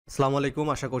আসসালামু আলাইকুম,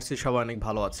 আশা করছি সবাই অনেক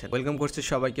ভালো আছেন। ওয়েলকাম করছি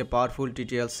সবাইকে powerful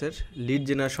টিটিএলসের lead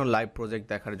generation live project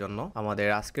দেখার জন্য। আমাদের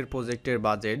আজকের প্রজেক্টের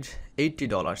বাজেট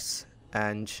 $80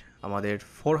 অ্যান্ড আমাদের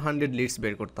 400 লিডস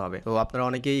বের করতে হবে। তো আপনারা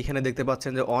অনেকেই এখানে দেখতে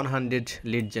পাচ্ছেন যে 100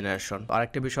 লিড জেনারেশন।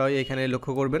 আরেকটা বিষয় এখানে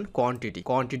লক্ষ্য করবেন,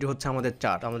 কোয়ান্টিটি হচ্ছে আমাদের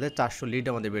 4, আমাদের 400 লিড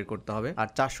আমাদের বের করতে হবে। আর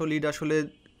 400 লিড আসলে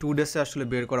 2 ডেসে আসলে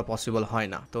বের করা পসিবল হয়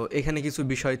না। তো এখানে কিছু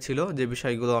বিষয় ছিল যে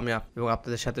বিষয়গুলো আমি এবং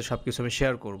আপনাদের সাথে সবকিছু আমি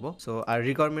শেয়ার করব। সো আর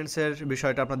রিকোয়ারমেন্টস এর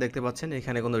বিষয়টা আপনারা দেখতে পাচ্ছেন,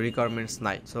 এখানে কোনো রিকোয়ারমেন্টস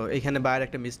নাই। সো এখানে বায়ার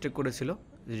একটা মিস্টেক করেছিল,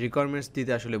 রিকোয়ারমেন্টস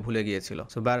দিতে আসলে ভুলে গিয়েছিল।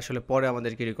 সো বায়ার আসলে পরে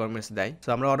আমাদেরকে রিকোয়ারমেন্টস দেয়। সো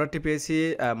আমরা অর্ডারটি পেয়েছি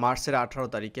মার্চের 18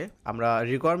 তারিখে। আমরা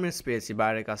রিকোয়ারমেন্টস পেয়েছি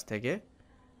বায়ারের কাছ থেকে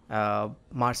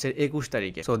মার্চের 21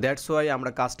 তারিখে। সো দ্যাটস ওয়াই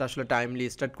আমরা কাজটা আসলে টাইমলি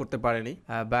স্টার্ট করতে পারিনি।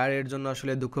 বায়ারের জন্য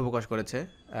আসলে দুঃখ প্রকাশ করেছে।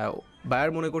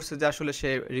 বায়ার মনে করছে যে আসলে সে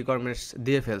রিকোয়ারমেন্টস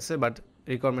দিয়ে ফেলছে, বাট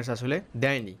রিকোয়ারমেন্টস আসলে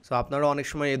দেয়নি। সো আপনারা অনেক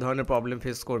সময় এই ধরনের প্রবলেম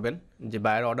ফেস করবেন যে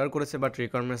বায়ার অর্ডার করেছে বাট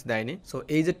রিকোয়ারমেন্টস দেয়নি। সো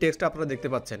এই যে টেক্সটটা আপনারা দেখতে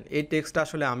পাচ্ছেন, এই টেক্সটটা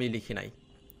আসলে আমি লিখি নাই,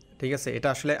 ঠিক আছে? এটা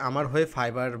আসলে আমার হয়ে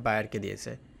ফাইবার বায়ারকে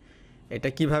দিয়েছে। এটা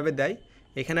কিভাবে দেয়,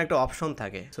 এখানে একটা অপশন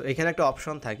থাকে। সো এখানে একটা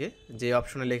অপশন থাকে, যে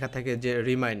অপশনে লেখা থাকে যে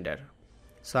রিমাইন্ডার।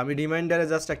 সো আমি রিমাইন্ডারে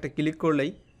জাস্ট একটা ক্লিক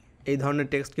করলেই এই ধরনের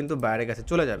টেক্সট কিন্তু বায়ারের কাছে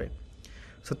চলে যাবে।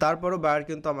 সো তারপরও বায়ার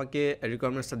কিন্তু আমাকে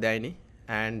রিকোয়ারমেন্টসটা দেয়নি।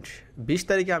 অ্যান্ড 20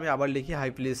 তারিখে আমি আবার লিখি, high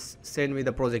please send me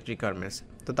the project requirements.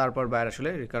 তো তারপর বায়ার আসলে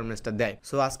রিকোয়ারমেন্টসটা দেয়।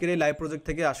 সো আজকের এই লাইভ প্রজেক্ট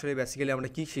থেকে আসলে বেসিক্যালি আমরা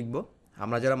কী শিখবো,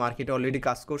 আমরা যারা মার্কেটে অলরেডি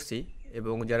কাজ করছি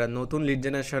এবং যারা নতুন লিড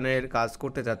জেনারেশনের কাজ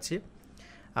করতে চাচ্ছি,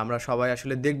 আমরা সবাই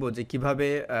আসলে দেখব যে কিভাবে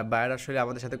বায়ার আসলে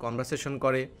আমাদের সাথে কনভারসেশন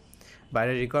করে,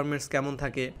 বাইরের রিকোয়ারমেন্টস কেমন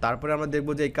থাকে। তারপরে আমরা দেখব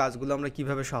যে এই কাজগুলো আমরা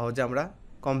কিভাবে সহজে আমরা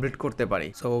কমপ্লিট করতে পারি।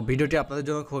 সো ভিডিওটি আপনাদের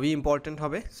জন্য খুবই ইম্পর্টেন্ট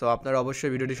হবে। সো আপনারা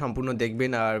অবশ্যই ভিডিওটি সম্পূর্ণ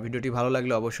দেখবেন, আর ভিডিওটি ভালো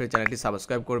লাগলে অবশ্যই চ্যানেলটি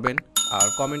সাবস্ক্রাইব করবেন, আর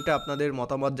কমেন্টে আপনাদের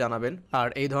মতামত জানাবেন। আর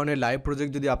এই ধরনের লাইভ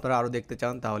প্রজেক্ট যদি আপনারা আরও দেখতে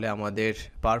চান, তাহলে আমাদের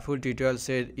পাওয়ারফুল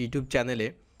টিউটোরিয়ালসের ইউটিউব চ্যানেলে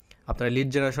আপনারা লিড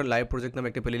জেনারেশন লাইভ প্রজেক্ট নামে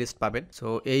একটা প্লেলিস্ট পাবেন। সো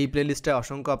এই প্লেলিস্টে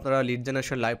অসংখ্য আপনারা লিড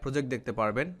জেনারেশন লাইভ প্রজেক্ট দেখতে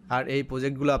পারবেন। আর এই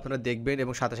প্রজেক্টগুলো আপনারা দেখবেন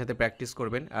এবং সাথে সাথে প্র্যাকটিস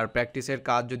করবেন। আর প্র্যাকটিসের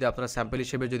কাজ যদি আপনারা স্যাম্পল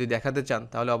হিসেবে যদি দেখাতে চান,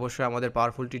 তাহলে অবশ্যই আমাদের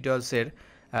পাওয়ারফুল টিউটোরিয়ালসের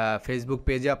ফেসবুক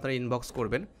পেজে আপনারা ইনবক্স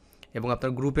করবেন এবং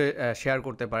আপনার গ্রুপে শেয়ার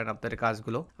করতে পারেন আপনাদের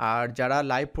কাজগুলো। আর যারা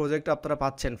লাইভ প্রজেক্ট আপনারা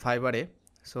পাচ্ছেন ফাইবারে,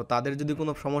 সো তাদের যদি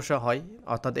কোনো সমস্যা হয়,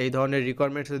 অর্থাৎ এই ধরনের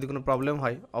রিকোয়ারমেন্টস যদি কোনো প্রবলেম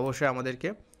হয়, অবশ্যই আমাদেরকে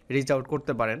রিচ আউট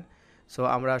করতে পারেন। সো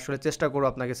আমরা আসলে চেষ্টা করব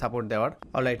আপনাকে সাপোর্ট দেওয়ার।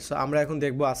 অলরাইট, সো আমরা এখন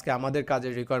দেখব আজকে আমাদের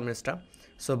কাজের রিকোয়ারমেন্টসটা।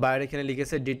 সো বাইরে এখানে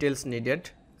লিখেছে details needed,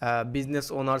 business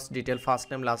owners detail, first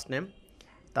name last name,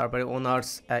 তারপরে ওনার্স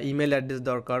ইমেল অ্যাড্রেস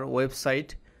দরকার, website,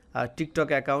 TikTok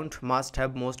account must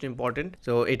have most important.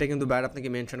 So এটা কিন্তু বাইরে আপনাকে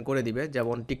মেনশন করে দিবে,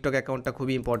 যেমন টিকটক অ্যাকাউন্টটা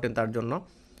খুবই ইম্পর্টেন্ট তার জন্য।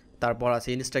 তারপর আছে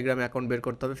ইনস্টাগ্রাম অ্যাকাউন্ট বের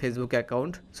করতে হবে, ফেসবুক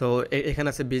অ্যাকাউন্ট। সো এখানে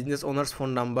আছে business owners phone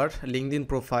number, LinkedIn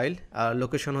profile,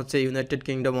 location হচ্ছে ইউনাইটেড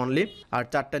কিংডম অনলি। আর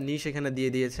 4টা নিশ এখানে দিয়ে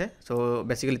দিয়েছে। সো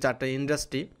বেসিক্যালি 4টা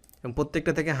ইন্ডাস্ট্রি এবং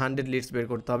প্রত্যেকটা থেকে 100 লিডস বের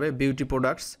করতে হবে। বিউটি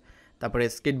প্রোডাক্টস, তারপরে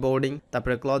স্কেটবোর্ডিং,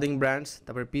 তারপরে ক্লদিং ব্র্যান্ডস,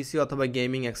 তারপরে পিসি অথবা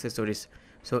গেমিং অ্যাক্সেসরিজ।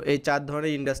 সো এই 4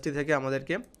 ধরনের ইন্ডাস্ট্রি থেকে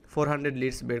আমাদেরকে 400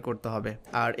 লিডস বের করতে হবে।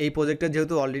 আর এই প্রজেক্টটা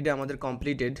যেহেতু অলরেডি আমাদের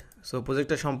কমপ্লিটেড, সো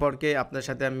প্রজেক্টটা সম্পর্কে আপনার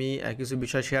সাথে আমি কিছু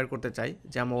বিষয় শেয়ার করতে চাই।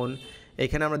 যেমন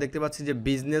এখানে আমরা দেখতে পাচ্ছি যে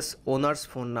বিজনেস ওনার্স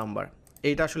ফোন নাম্বার,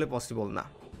 এইটা আসলে পসিবল না।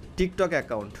 টিকটক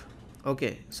অ্যাকাউন্ট, ওকে,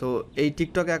 সো এই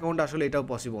টিকটক অ্যাকাউন্ট আসলে এটাও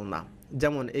পসিবল না।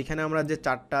 যেমন এখানে আমরা যে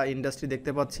 4টা ইন্ডাস্ট্রি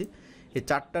দেখতে পাচ্ছি, এই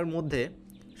 4টার মধ্যে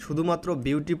শুধুমাত্র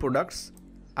বিউটি প্রোডাক্টস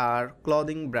আর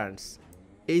ক্লদিং ব্র্যান্ডস,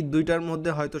 এই 2টার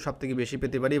মধ্যে হয়তো সবথেকে বেশি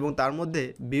পেতে পারি, এবং তার মধ্যে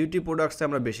বিউটি প্রোডাক্টসে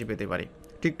আমরা বেশি পেতে পারি।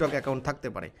 টিকটক অ্যাকাউন্ট থাকতে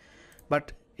পারে, বাট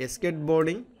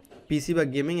স্কেটবোর্ডিং, পিসি বা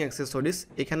গেমিং অ্যাক্সেসরিজ,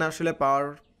 এখানে আসলে পাওয়ার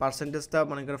পার্সেন্টেজটা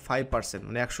মনে করেন 5%,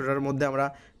 মানে 100টার মধ্যে আমরা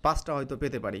 5টা হয়তো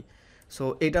পেতে পারি। সো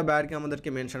এটা বায়ারকে আমাদেরকে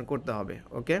মেনশন করতে হবে,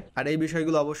 ওকে। আর এই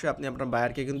বিষয়গুলো অবশ্যই আপনি আপনার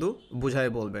বায়ারকে কিন্তু বুঝাই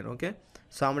বলবেন, ওকে।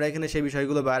 সো আমরা এখানে সেই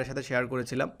বিষয়গুলো বায়ারের সাথে শেয়ার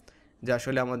করেছিলাম যে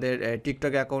আসলে আমাদের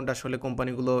টিকটক অ্যাকাউন্ট আসলে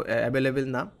কোম্পানিগুলো অ্যাভেলেবেল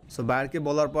না। সো বায়ারকে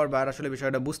বলার পর বায়ার আসলে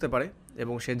বিষয়টা বুঝতে পারে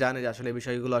এবং সে জানে যে আসলে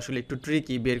বিষয়গুলো আসলে একটু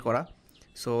ট্রিকি বের করা।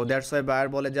 সো দ্যাটস ওয়াই বায়ার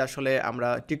বলে যে আসলে আমরা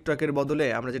টিকটকের বদলে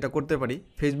আমরা যেটা করতে পারি,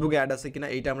 ফেসবুকে অ্যাড আছে কিনা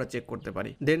এইটা আমরা চেক করতে পারি,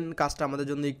 দেন কাজটা আমাদের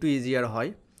জন্য একটু ইজিয়ার হয়।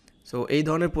 সো এই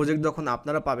ধরনের প্রজেক্ট যখন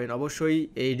আপনারা পাবেন, অবশ্যই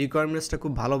এই রিকোয়ারমেন্টসটা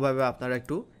খুব ভালোভাবে আপনারা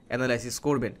একটু অ্যানালাইসিস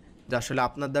করবেন যে আসলে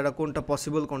আপনার দ্বারা কোনটা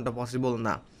পসিবল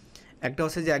না। একটা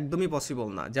হচ্ছে যে একদমই পসিবল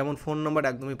না, যেমন ফোন নাম্বার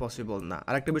একদমই পসিবল না।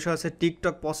 আর একটা বিষয় আছে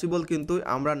টিকটক পসিবল, কিন্তু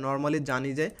আমরা নর্মালি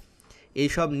জানি যে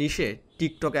এইসব নিশে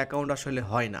টিকটক অ্যাকাউন্ট আসলে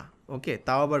হয় না, ওকে।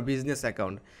 তাও আবার বিজনেস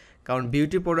অ্যাকাউন্ট, কারণ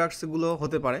বিউটি প্রোডাক্টসগুলো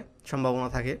হতে পারে, সম্ভাবনা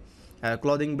থাকে,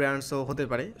 ক্লদিং ব্র্যান্ডসও হতে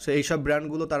পারে। সো এইসব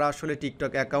ব্র্যান্ডগুলো তারা আসলে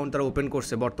টিকটক অ্যাকাউন্ট তারা ওপেন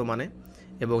করছে বর্তমানে,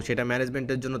 এবং সেটা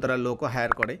ম্যানেজমেন্টের জন্য তারা লোকও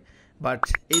হায়ার করে। বাট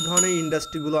এই ধরনের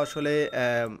ইন্ডাস্ট্রিগুলো আসলে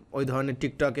ওই ধরনের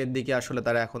টিকটকের দিকে আসলে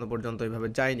তারা এখনও পর্যন্ত ওইভাবে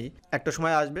যায়নি। একটা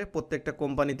সময় আসবে প্রত্যেকটা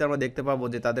কোম্পানিতে আমরা দেখতে পাবো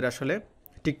যে তাদের আসলে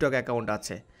টিকটক অ্যাকাউন্ট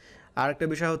আছে। আরেকটা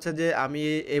বিষয় হচ্ছে যে আমি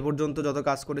এই পর্যন্ত যত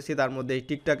কাজ করেছি তার মধ্যে এই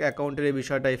টিকটক অ্যাকাউন্টের এই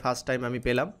বিষয়টাই ফার্স্ট টাইম আমি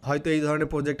পেলাম। হয়তো এই ধরনের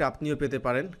প্রজেক্ট আপনিও পেতে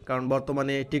পারেন, কারণ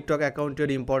বর্তমানে টিকটক অ্যাকাউন্টের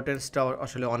ইম্পর্টেন্সটা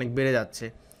আসলে অনেক বেড়ে যাচ্ছে।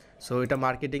 সো এটা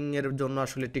মার্কেটিংয়ের জন্য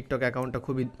আসলে টিকটক অ্যাকাউন্টটা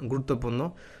খুবই গুরুত্বপূর্ণ।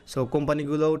 সো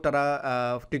কোম্পানিগুলোও তারা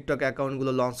টিকটক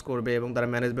অ্যাকাউন্টগুলো লঞ্চ করবে এবং তারা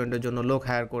ম্যানেজমেন্টের জন্য লোক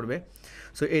হায়ার করবে।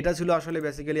 সো এটা ছিল আসলে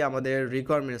বেসিক্যালি আমাদের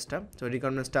রিকোয়ারমেন্টসটা। সো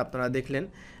রিকোয়ারমেন্টসটা আপনারা দেখলেন।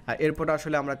 এরপর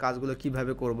আসলে আমরা কাজগুলো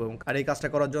কিভাবে করব, আর এই কাজটা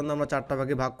করার জন্য আমরা 4টা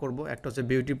ভাগে ভাগ করব। একটা হচ্ছে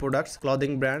beauty products,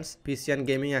 clothing brands, PC and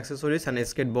gaming accessories and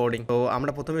skate boarding. তো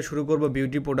আমরা প্রথমে শুরু করব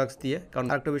বিউটি প্রোডাক্টস দিয়ে, কারণ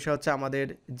আরেকটা বিষয় হচ্ছে আমাদের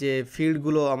যে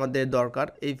ফিল্ডগুলো আমাদের দরকার,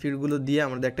 এই ফিল্ডগুলো দিয়ে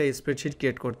আমাদের একটা স্প্রেডশিট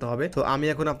ক্রিয়েট করতে হবে। তো আমি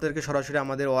এখন আপনাদেরকে সরাসরি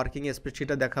আমাদের ওয়ার্কিং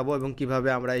স্প্রেডশিটটা দেখাবো এবং কিভাবে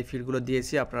আমরা এই ফিল্ডগুলো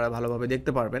দিয়েছি আপনারা ভালোভাবে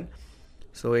দেখতে পারবেন।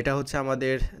 সো এটা হচ্ছে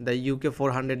আমাদের দ্য UK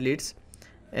 400 লিডস।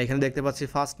 এখানে দেখতে পাচ্ছি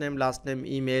first name, last name,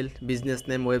 email, business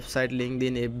name, website,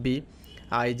 LinkedIn, FB,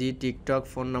 IG, TikTok,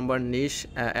 phone number, নিশ,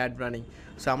 অ্যাড রানিং।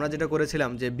 সো আমরা যেটা করেছিলাম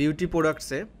যে বিউটি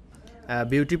প্রোডাক্টসে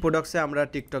আমরা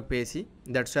টিকটক পেয়েছি,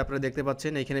 দ্যাটস আপনারা দেখতে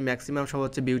পাচ্ছেন এখানে ম্যাক্সিমাম সব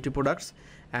হচ্ছে বিউটি প্রোডাক্টস,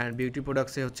 অ্যান্ড বিউটি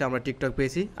প্রোডাক্টসে হচ্ছে আমরা টিকটক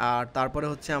পেয়েছি। আর তারপরে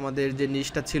হচ্ছে আমাদের যে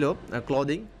নিশটা ছিল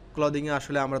ক্লদিংয়ে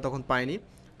আসলে আমরা তখন পাইনি।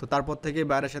 তো তারপর থেকে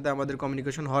বাইরের সাথে আমাদের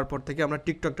কমিউনিকেশন হওয়ার পর থেকে আমরা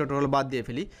টিকটকটা টোটাল বাদ দিয়ে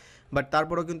ফেলি, বাট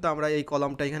তারপরেও কিন্তু আমরা এই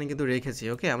কলামটা এখানে কিন্তু রেখেছি।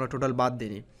 ওকে, আমরা টোটাল বাদ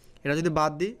দিইনি। এটা যদি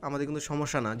বাদ দিই আমাদের কিন্তু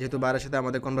সমস্যা না, যেহেতু বাইরের সাথে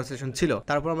আমাদের কনভারসেশন ছিল,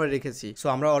 তারপর আমরা রেখেছি। সো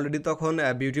আমরা অলরেডি তখন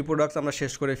বিউটি প্রোডাক্টস আমরা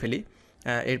শেষ করে ফেলি,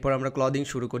 এরপর আমরা ক্লদিং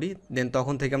শুরু করি, দেন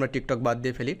তখন থেকে আমরা টিকটক বাদ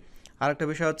দিয়ে ফেলি। আরেকটা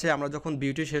বিষয় হচ্ছে আমরা যখন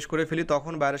বিউটি শেষ করে ফেলি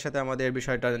তখন বাইরের সাথে আমাদের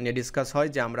বিষয়টা নিয়ে ডিসকাস হয়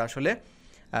যে আমরা আসলে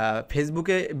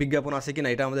ফেসবুকে বিজ্ঞাপন আছে কিনা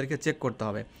এটা আমাদেরকে চেক করতে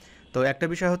হবে। তো একটা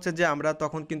বিষয় হচ্ছে যে আমরা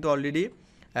তখন কিন্তু অলরেডি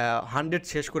 100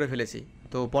 শেষ করে ফেলেছি।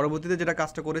 তো পরবর্তীতে যেটা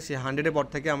কাজটা করেছি 100-এর পর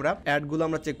থেকে আমরা অ্যাডগুলো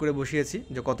আমরা চেক করে বসিয়েছি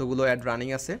যে কতগুলো অ্যাড রানিং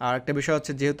আছে। আর একটা বিষয়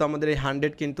হচ্ছে যেহেতু আমাদের এই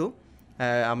 100 কিন্তু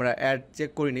আমরা অ্যাড চেক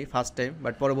করিনি ফার্স্ট টাইম,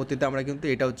 বাট পরবর্তীতে আমরা কিন্তু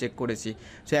এটাও চেক করেছি।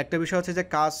 সো একটা বিষয় হচ্ছে যে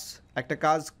একটা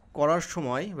কাজ করার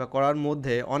সময় বা করার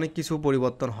মধ্যে অনেক কিছু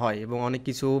পরিবর্তন হয় এবং অনেক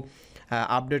কিছু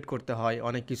আপডেট করতে হয়,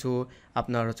 অনেক কিছু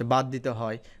আপনার হচ্ছে বাদ দিতে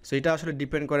হয়। সো এটা আসলে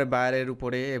ডিপেন্ড করে বায়ারের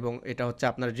উপরে এবং এটা হচ্ছে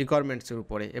আপনার রিকোয়ারমেন্টসের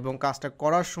উপরে, এবং কাজটা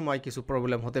করার সময় কিছু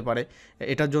প্রবলেম হতে পারে,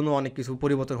 এটার জন্য অনেক কিছু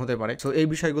পরিবর্তন হতে পারে। সো এই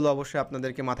বিষয়গুলো অবশ্যই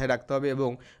আপনাদেরকে মাথায় রাখতে হবে, এবং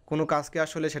কোনো কাজকে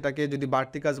আসলে সেটাকে যদি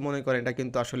বাড়তি কাজ মনে করেন এটা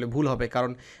কিন্তু আসলে ভুল হবে,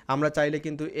 কারণ আমরা চাইলে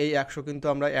কিন্তু এই 100 কিন্তু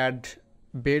আমরা অ্যাড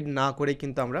বেড না করে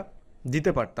কিন্তু আমরা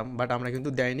দিতে পারতাম, বাট আমরা কিন্তু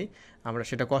দেয়নি। আমরা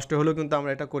সেটা কষ্ট হলেও কিন্তু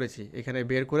আমরা এটা করেছি, এখানে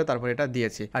বের করে তারপর এটা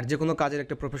দিয়েছি। আর যে কোনো কাজের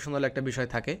একটা প্রফেশনাল একটা বিষয়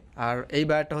থাকে, আর এই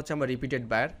বায়ারটা হচ্ছে আমার রিপিটেড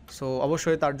বায়ার। সো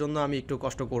অবশ্যই তার জন্য আমি একটু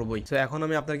কষ্ট করবই। সো এখন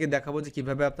আমি আপনাদেরকে দেখাবো যে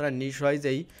কীভাবে আপনারা নিশ ওয়াইজ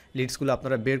এই লিডসগুলো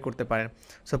আপনারা বের করতে পারেন।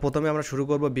 সো প্রথমে আমরা শুরু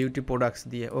করব বিউটি প্রোডাক্টস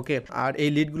দিয়ে। ওকে, আর এই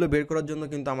লিডগুলো বের করার জন্য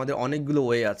কিন্তু আমাদের অনেকগুলো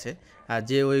ওয়ে আছে, আর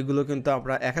যে ওয়েগুলো কিন্তু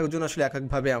আমরা এক একজন আসলে এক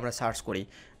একভাবে আমরা সার্চ করি।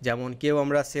 যেমন কেউ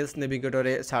আমরা সেলস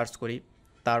নেভিগেটরে সার্চ করি,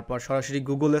 তারপর সরাসরি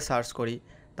গুগলে সার্চ করি,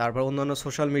 তারপর অন্যান্য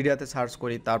সোশ্যাল মিডিয়াতে সার্চ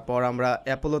করি, তারপর আমরা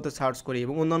অ্যাপোলোতে সার্চ করি,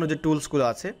 এবং অন্যান্য যে টুলসগুলো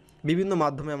আছে বিভিন্ন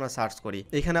মাধ্যমে আমরা সার্চ করি।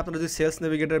 এখানে আপনারা যদি সেলস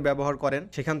নেভিগেটর ব্যবহার করেন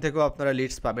সেখান থেকেও আপনারা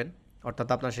লিডস পাবেন, অর্থাৎ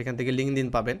আপনারা সেখান থেকে লিঙ্কডইন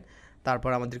পাবেন। তারপর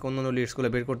আমাদেরকে অন্যান্য লিডসগুলো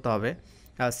বের করতে হবে।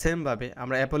 সেমভাবে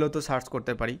আমরা অ্যাপোলোতেও সার্চ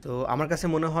করতে পারি। তো আমার কাছে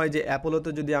মনে হয় যে অ্যাপোলোতে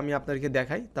যদি আমি আপনাদেরকে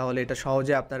দেখাই তাহলে এটা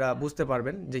সহজে আপনারা বুঝতে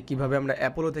পারবেন যে কিভাবে আমরা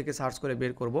অ্যাপোলো থেকে সার্চ করে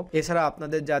বের করব। এছাড়া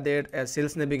আপনাদের যাদের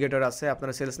সেলস নেভিগেটর আছে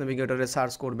আপনারা সেলস নেভিগেটরে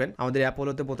সার্চ করবেন। আমাদের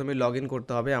অ্যাপোলোতে প্রথমে লগ ইন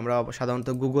করতে হবে। আমরা সাধারণত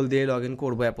গুগল দিয়ে লগ ইন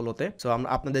করবো অ্যাপোলোতে। সো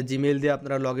আপনাদের জিমেইল দিয়ে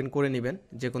আপনারা লগ ইন করে নেবেন,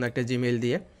 যে কোনো একটা জিমেইল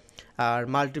দিয়ে। আর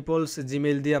মাল্টিপলস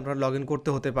জিমেইল দিয়ে আপনার লগ ইন করতে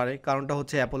হতে পারে, কারণটা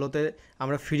হচ্ছে অ্যাপোলোতে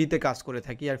আমরা ফ্রিতে কাজ করে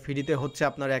থাকি, আর ফ্রিতে হচ্ছে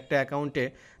আপনার একটা অ্যাকাউন্টে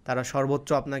তারা সর্বোচ্চ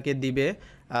আপনাকে দিবে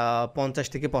 50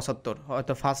 থেকে 75,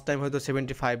 হয়তো ফার্স্ট টাইম হয়তো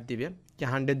 75 দিবে কি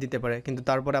 100 দিতে পারে, কিন্তু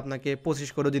তারপরে আপনাকে 25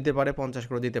 করে দিতে পারে, 50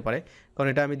 করে দিতে পারে। কারণ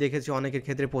এটা আমি দেখেছি অনেকের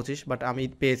ক্ষেত্রে 25, বাট আমি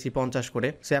পেয়েছি 50 করে।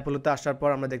 সো অ্যাপোলোতে আসার পর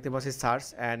আমরা দেখতে পাচ্ছি সার্চ,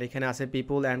 অ্যান্ড এখানে আছে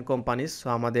পিপল অ্যান্ড কোম্পানিজ। সো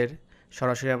আমাদের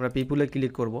সরাসরি আমরা পিপুলে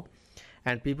ক্লিক করব,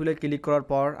 অ্যান্ড পিপুলে ক্লিক করার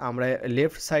পর আমরা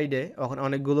লেফট সাইডে ওখানে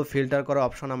অনেকগুলো ফিল্টার করা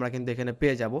অপশন আমরা কিন্তু এখানে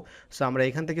পেয়ে যাব। সো আমরা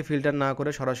এখান থেকে ফিল্টার না করে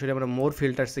সরাসরি আমরা মোর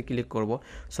ফিল্টার্সে ক্লিক করব।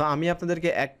 সো আমি আপনাদেরকে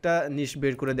একটা নিশ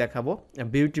বের করে দেখাবো,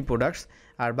 বিউটি প্রোডাক্টস,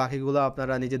 আর বাকিগুলো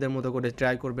আপনারা নিজেদের মতো করে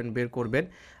ট্রাই করবেন, বের করবেন।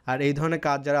 আর এই ধরনের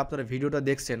কাজ যারা আপনারা ভিডিওটা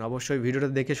দেখছেন অবশ্যই ভিডিওটা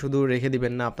দেখে শুধু রেখে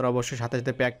দিবেন না, আপনারা অবশ্যই সাথে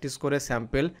সাথে প্র্যাকটিস করে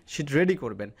স্যাম্পল শিট রেডি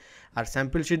করবেন। আর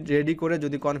স্যাম্পল শিট রেডি করে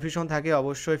যদি কনফিউশন থাকে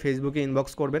অবশ্যই ফেসবুকে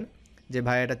ইনবক্স করবেন যে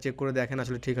ভাই এটা চেক করে দেখেন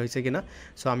আসলে ঠিক হয়েছে কিনা।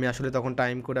 সো আমি আসলে তখন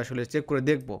টাইম করে আসলে চেক করে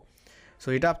দেখব। সো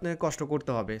এটা আপনাকে কষ্ট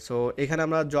করতে হবে। সো এখানে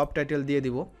আমরা জব টাইটেল দিয়ে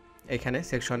দিব এখানে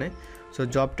সেকশনে। সো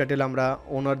জব টাইটেল আমরা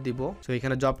ওনার দিব। সো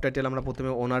এখানে জব টাইটেল আমরা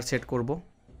প্রথমে ওনার সেট করব।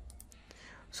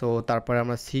 সো তারপরে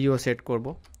আমরা সিইও সেট করব।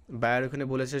 বায়ার ওখানে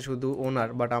বলেছে শুধু ওনার,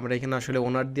 বাট আমরা এখানে আসলে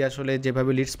ওনার দিয়ে আসলে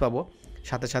যেভাবে লিডস পাবো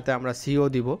সাথে সাথে আমরা সিইও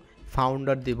দিব,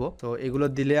 ফাউন্ডার দিব। তো এগুলো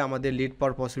দিলে আমাদের লিড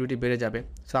পাওয়ার পসিবিলিটি বেড়ে যাবে।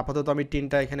 সো আপাতত আমি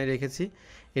 3টা এখানে রেখেছি।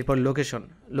 এরপর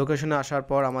লোকেশনে আসার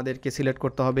পর আমাদেরকে সিলেক্ট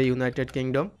করতে হবে ইউনাইটেড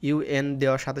কিংডম। ইউএন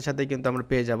দেওয়ার সাথে সাথে কিন্তু আমরা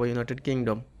পেয়ে যাব ইউনাইটেড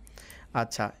কিংডম।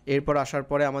 আচ্ছা, এরপর আসার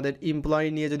পরে আমাদের এমপ্লয়ি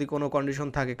নিয়ে যদি কোনো কন্ডিশন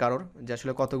থাকে কারোর, যে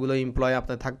আসলে কতগুলো এমপ্লয়ি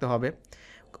আপনার থাকতে হবে,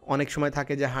 অনেক সময়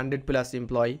থাকে যে 100+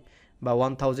 এমপ্লয়ি বা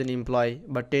 1000 এমপ্লয়ি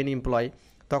বা 10 এমপ্লয়ি,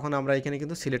 তখন আমরা এখানে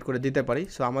কিন্তু সিলেক্ট করে দিতে পারি।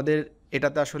 সো আমাদের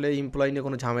এটাতে আসলে এমপ্লয়ি নিয়ে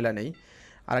কোনো ঝামেলা নেই।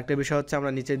 আরেকটা বিষয় হচ্ছে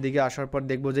আমরা নিচের দিকে আসার পর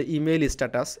দেখব যে ইমেল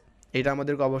স্ট্যাটাস, এটা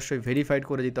আমাদেরকে অবশ্যই ভেরিফাইড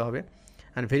করে দিতে হবে।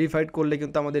 অ্যান্ড ভেরিফাইড করলে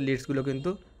কিন্তু আমাদের লিডসগুলো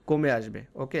কিন্তু কমে আসবে।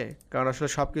 ওকে, কারণ আসলে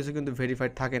সব কিছু কিন্তু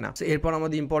ভেরিফাইড থাকে না। এরপর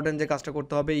আমাদের ইম্পর্টেন্ট যে কাজটা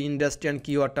করতে হবে, ইন্ডাস্ট্রি অ্যান্ড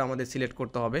কিওয়ার্ডটা আমাদের সিলেক্ট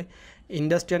করতে হবে।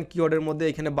 ইন্ডাস্ট্রি অ্যান্ড কিওয়ার্ডের মধ্যে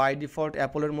এখানে বাই ডিফল্ট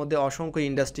অ্যাপলের মধ্যে অসংখ্য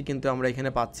ইন্ডাস্ট্রি কিন্তু আমরা এখানে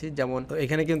পাচ্ছি। যেমন তো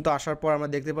এখানে কিন্তু আসার পর আমরা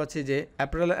দেখতে পাচ্ছি যে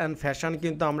অ্যাপারেল অ্যান্ড ফ্যাশন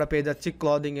কিন্তু আমরা পেয়ে যাচ্ছি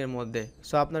ক্লদিংয়ের মধ্যে।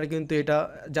 সো আপনারা কিন্তু এটা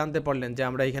জানতে পারলেন যে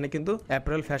আমরা এখানে কিন্তু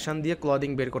অ্যাপারেল ফ্যাশন দিয়ে ক্লদিং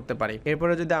বের করতে পারি।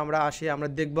 এরপরে যদি আমরা আসি, আমরা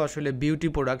দেখবো আসলে বিউটি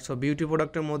প্রোডাক্ট। সো বিউটি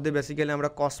প্রোডাক্টের মধ্যে বেসিক্যালি আমরা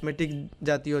কসমেটিক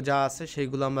জাতীয় যা আছে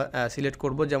সেইগুলো আমরা সিলেক্ট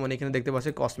করবো। যেমন এখানে দেখতে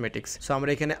পাচ্ছি কসমেটিক্স। সো আমরা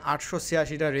এখানে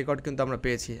 886টা রেকর্ড কিন্তু আমরা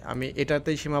পেয়েছি। আমি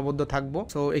এটাতেই সীমাবদ্ধ থাকবো।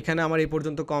 সো এখানে আমার এই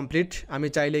পর্যন্ত কমপ্লিট। আমি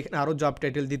চাইলে এখানে আরও জব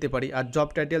টাইটেল দিতে পারি, আর জব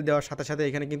টাইটেল দেওয়ার সাথে সাথে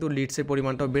এখানে কিন্তু লিডসের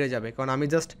পরিমাণটাও বেড়ে যাবে, কারণ আমি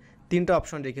জাস্ট 3টা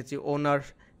অপশন রেখেছি, ওনার,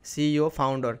 সিইও,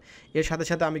 ফাউন্ডার। এর সাথে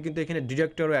সাথে আমি কিন্তু এখানে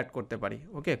ডিরেক্টরও অ্যাড করতে পারি।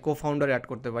 ওকে, কো ফাউন্ডার অ্যাড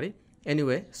করতে পারি।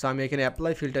 এনিওয়ে, সো আমি এখানে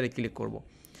অ্যাপ্লাই ফিল্টারে ক্লিক করব।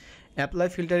 অ্যাপ্লাই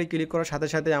ফিল্টারে ক্লিক করার সাথে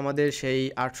সাথে আমাদের সেই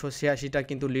 886টা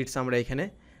কিন্তু লিডস আমরা এখানে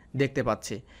দেখতে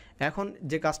পাচ্ছি। এখন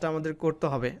যে কাজটা আমাদের করতে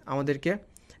হবে, আমাদেরকে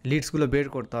লিডসগুলো বের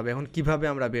করতে হবে। এখন কিভাবে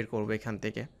আমরা বের করব এখান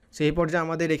থেকে? সো এই পর্যায়ে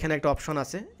আমাদের এখানে একটা অপশন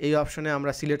আছে, এই অপশনে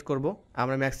আমরা সিলেক্ট করব।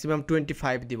 আমরা ম্যাক্সিমাম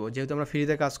 25 দিব, যেহেতু আমরা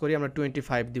ফ্রিতে কাজ করি আমরা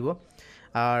 25 দিব।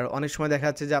 আর অনেক সময় দেখা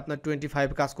যাচ্ছে যে আপনার 25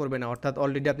 কাজ করবে না, অর্থাৎ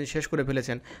অলরেডি আপনি শেষ করে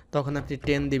ফেলেছেন, তখন আপনি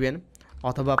 10 দিবেন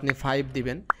অথবা আপনি 5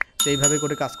 দিবেন। তো এইভাবে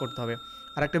করে কাজ করতে হবে।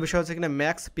 আর একটা বিষয় হচ্ছে কিনা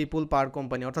ম্যাক্স পিপুল পার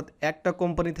কোম্পানি, অর্থাৎ একটা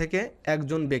কোম্পানি থেকে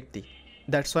একজন ব্যক্তি।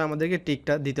 দ্যাটস ওয়াই আমাদেরকে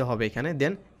টিকটা দিতে হবে এখানে।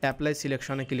 দেন অ্যাপ্লাই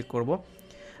সিলেকশনে ক্লিক করব।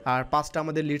 আর 5টা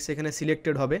আমাদের লিডস এখানে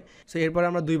সিলেক্টেড হবে। সো এরপরে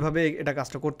আমরা দুইভাবে এটা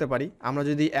কাজটা করতে পারি। আমরা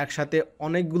যদি একসাথে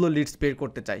অনেকগুলো লিডস বের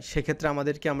করতে চাই, সেক্ষেত্রে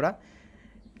আমাদেরকে আমরা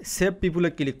সেভ পিপুলে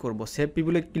ক্লিক করব। সেভ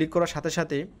পিপুলে ক্লিক করার সাথে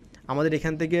সাথে আমাদের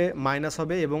এখান থেকে মাইনাস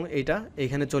হবে এবং এইটা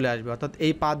এখানে চলে আসবে, অর্থাৎ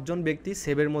এই 5 জন ব্যক্তি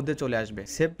সেভের মধ্যে চলে আসবে।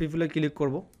 সেভ পিপুলে ক্লিক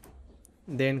করব,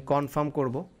 দেন কনফার্ম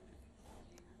করব,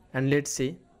 অ্যান্ড লেটস সি।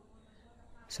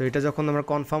 সো এটা যখন আমরা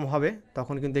কনফার্ম হবে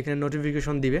তখন কিন্তু এখানে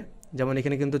নোটিফিকেশন দিবে, যেমন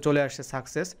এখানে কিন্তু চলে আসছে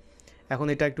সাকসেস। এখন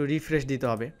এটা একটু রিফ্রেশ দিতে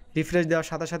হবে। রিফ্রেশ দেওয়ার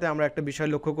সাথে সাথে আমরা একটা বিষয়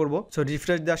লক্ষ্য করব। সো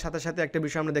রিফ্রেশ দেওয়ার সাথে সাথে একটা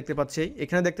বিষয় আমরা দেখতে পাচ্ছি,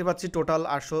 এখানে দেখতে পাচ্ছি টোটাল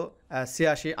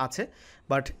 886 আছে,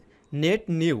 বাট নেট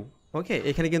নিউ। ওকে,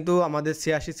 এখানে কিন্তু আমাদের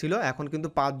 86 ছিল, এখন কিন্তু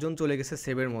 5 জন চলে গেছে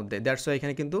সেভের মধ্যে। দ্যাটস ওয়াই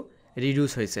এখানে কিন্তু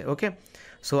রিডিউস হয়েছে। ওকে,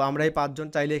 সো আমরা এই 5 জন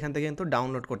চাইলে এখান থেকে কিন্তু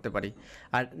ডাউনলোড করতে পারি।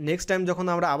 আর নেক্সট টাইম যখন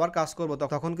আমরা আবার কাজ করব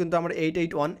তখন কিন্তু আমরা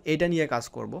 881 এটা নিয়ে কাজ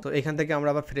করব। তো এখান থেকে আমরা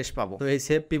আবার ফ্রেশ পাবো। তো এই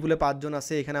সেভ পিপুলে 5 জন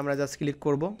আছে, এখানে আমরা জাস্ট ক্লিক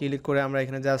করব। ক্লিক করে আমরা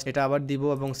এখানে জাস্ট এটা আবার দিব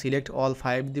এবং সিলেক্ট অল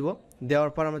 5 দিব।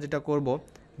 দেওয়ার পর আমরা যেটা করব,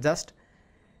 just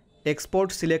export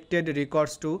selected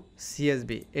records two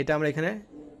CSB, এটা আমরা এখানে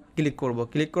ক্লিক করব।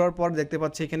 ক্লিক করার পর দেখতে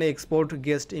পাচ্ছি এখানে এক্সপোর্ট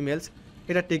গেস্ট ইমেলস,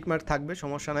 এটা টিকমার্ক থাকবে,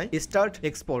 সমস্যা নাই। স্টার্ট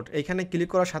এক্সপোর্ট, এখানে ক্লিক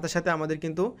করার সাথে সাথে আমাদের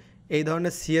কিন্তু এই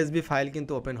ধরনের সিএসবি ফাইল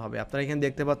কিন্তু ওপেন হবে। আপনারা এখানে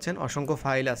দেখতে পাচ্ছেন অসংখ্য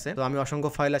ফাইল আছে। তো আমি অসংখ্য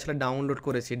ফাইল আসলে ডাউনলোড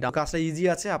করেছি। কাজটা ইজি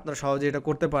আছে, আপনারা সহজে এটা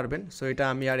করতে পারবেন। সো এটা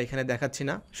আমি আর এখানে দেখাচ্ছি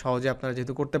না, সহজে আপনারা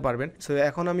যেহেতু করতে পারবেন। সো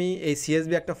এখন আমি এই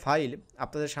সিএসবি একটা ফাইল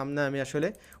আপনাদের সামনে আমি আসলে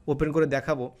ওপেন করে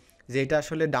দেখাবো যে এটা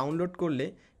আসলে ডাউনলোড করলে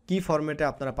কি ফরম্যাটে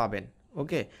আপনারা পাবেন।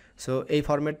 ওকে, সো এই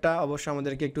ফরম্যাটটা অবশ্যই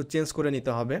আমাদেরকে একটু চেঞ্জ করে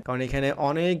নিতে হবে, কারণ এখানে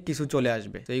অনেক কিছু চলে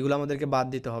আসবে। তো এইগুলো আমাদেরকে বাদ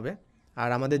দিতে হবে। আর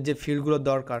আমাদের যে ফিল্ডগুলো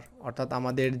দরকার, অর্থাৎ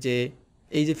আমাদের যে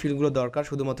এই যে ফিল্ডগুলো দরকার,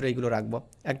 শুধুমাত্র এইগুলো রাখবো।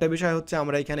 একটা বিষয় হচ্ছে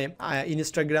আমরা এখানে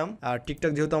ইনস্টাগ্রাম আর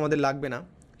টিকটক যেহেতু আমাদের লাগবে না,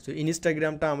 সো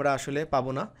ইনস্টাগ্রামটা আমরা আসলে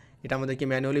পাবো না, এটা আমাদেরকে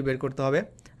ম্যানুয়ালি বের করতে হবে।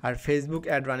 আর ফেসবুক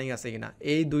অ্যাড রানিং আছে কিনা,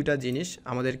 এই দুইটা জিনিস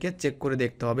আমাদেরকে চেক করে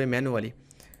দেখতে হবে ম্যানুয়ালি।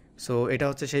 সো এটা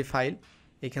হচ্ছে সেই ফাইল।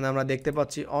 এখানে আমরা দেখতে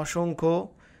পাচ্ছি অসংখ্য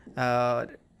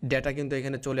ডেটা কিন্তু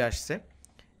এখানে চলে আসছে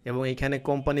এবং এখানে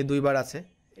কোম্পানি 2বার আছে।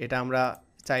 এটা আমরা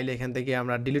চাইলে এখান থেকে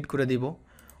আমরা ডিলিট করে দিব,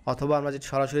 অথবা আমরা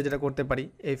সরাসরি যেটা করতে পারি,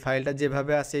 এই ফাইলটা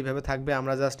যেভাবে আছে এইভাবে থাকবে,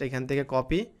 আমরা জাস্ট এখান থেকে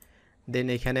কপি, দেন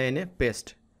এখানে এনে paste,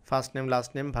 first name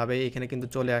last name ভাবে এখানে কিন্তু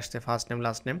চলে আসছে। First name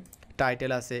last name,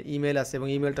 title আছে, ইমেল আছে, এবং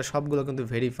ইমেলটা সবগুলো কিন্তু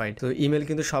ভেরিফাইড। তো ইমেল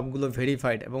কিন্তু সবগুলো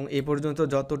ভেরিফাইড, এবং এই পর্যন্ত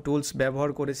যত টুলস ব্যবহার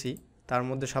করেছি তার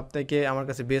মধ্যে সবথেকে আমার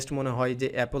কাছে বেস্ট মনে হয় যে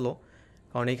অ্যাপোলো,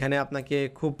 কারণ এখানে আপনাকে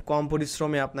খুব কম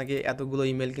পরিশ্রমে আপনাকে এতগুলো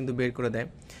ইমেল কিন্তু বের করে দেয়।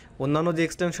 অন্যান্য যে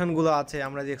এক্সটেনশনগুলো আছে,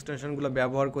 আমরা যে এক্সটেনশনগুলো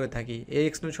ব্যবহার করে থাকি, এই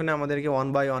এক্সটেনশনে আমাদেরকে 1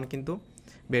 বাই 1 কিন্তু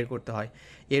বের করতে হয়।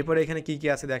 এরপরে এখানে কি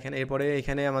আছে দেখেন, এরপরে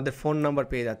এখানে আমাদের ফোন নাম্বার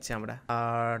পেয়ে যাচ্ছি আমরা,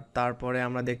 আর তারপরে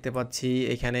আমরা দেখতে পাচ্ছি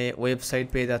এখানে ওয়েবসাইট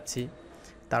পেয়ে যাচ্ছি,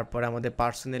 তারপরে আমাদের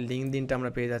পার্সোনাল লিঙ্কডিনটা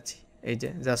আমরা পেয়ে যাচ্ছি। এই যে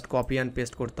জাস্ট কপি অ্যান্ড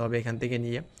পেস্ট করতে হবে এখান থেকে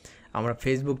নিয়ে। আমরা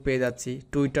ফেসবুক পেয়ে যাচ্ছি,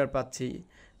 টুইটার পাচ্ছি,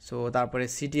 সো তারপরে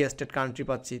সিটি স্টেট কান্ট্রি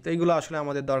পাচ্ছি। তো এইগুলো আসলে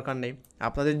আমাদের দরকার নেই,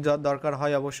 আপনাদের দরকার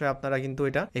হয় অবশ্যই আপনারা কিন্তু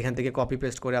এটা এখান থেকে কপি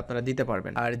পেস্ট করে আপনারা দিতে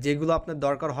পারবেন। আর যেগুলো আপনার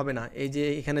দরকার হবে না, এই যে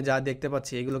এখানে যা দেখতে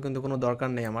পাচ্ছি এগুলো কিন্তু কোনো দরকার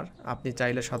নেই আমার, আপনি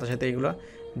চাইলে সাথে সাথে এগুলো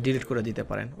ডিলিট করে দিতে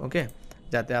পারেন। ওকে,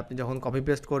 যাতে আপনি যখন কপি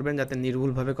পেস্ট করবেন যাতে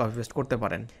নির্ভুলভাবে কপি পেস্ট করতে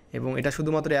পারেন। এবং এটা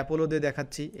শুধুমাত্র অ্যাপোলো দিয়ে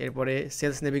দেখাচ্ছি, এরপরে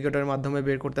সেলস নেভিগেটরের মাধ্যমে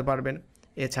বের করতে পারবেন,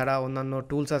 এছাড়া অন্যান্য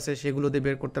টুলস আছে সেগুলো দিয়ে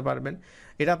বের করতে পারবেন।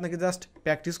 এটা আপনাকে জাস্ট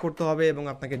প্র্যাকটিস করতে হবে এবং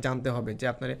আপনাকে জানতে হবে যে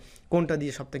আপনার কোনটা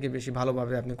দিয়ে সবথেকে বেশি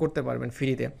ভালোভাবে আপনি করতে পারবেন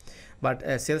ফ্রিতে। বাট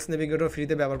সেলস নেভিগেটর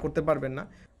ফ্রিতে ব্যবহার করতে পারবেন না।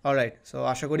 অলরাইট, সো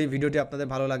আশা করি ভিডিওটি আপনাদের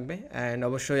ভালো লাগবে অ্যান্ড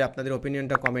অবশ্যই আপনাদের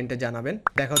ওপিনিয়নটা কমেন্টে জানাবেন।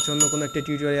 দেখা হচ্ছে অন্য কোনো একটি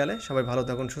টিউটোরিয়ালে। সবাই ভালো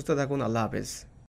থাকুন, সুস্থ থাকুন, আল্লাহ হাফেজ।